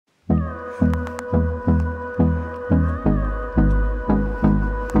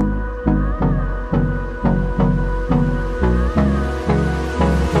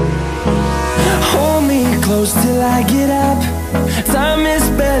goes till I get up. Time is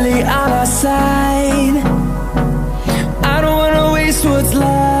barely on our side. I don't wanna waste what's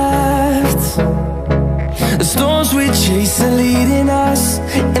left. The storms we chase are leading us,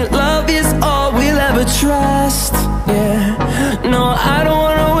 and love is all we'll ever trust. Yeah, no, I don't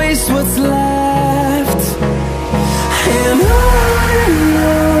wanna waste what's left. And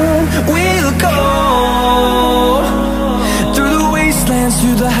on we'll go, through the wastelands,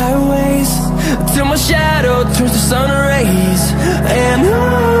 through the highways, till my shadow turns to sun rays. And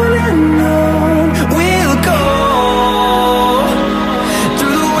on we'll go,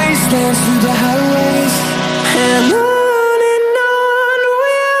 through the wastelands, through the highways, and on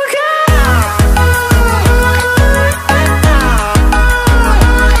we'll go.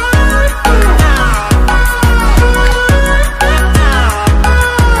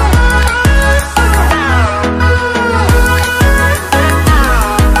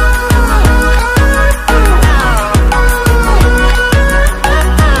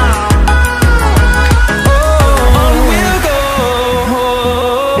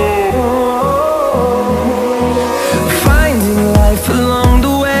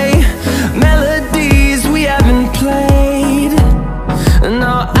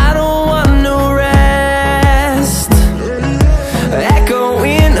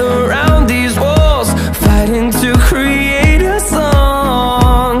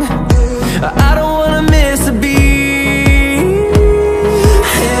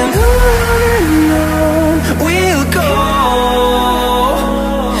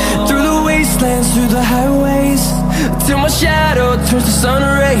 Through the highways, till my shadow turns to sun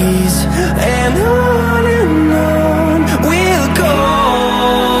rays. And on we'll go,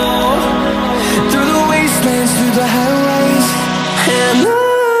 through the wastelands, through the highways, and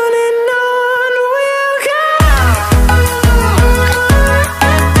on we'll go.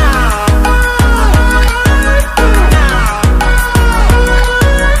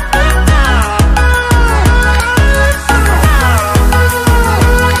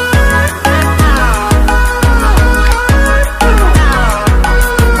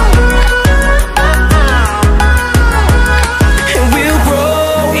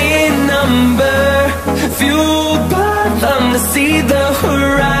 See the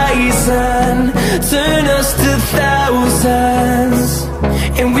horizon turn us to thousands,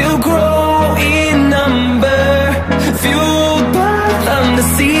 and we'll grow in number, fueled by them to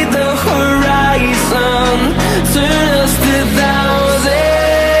see the horizon turn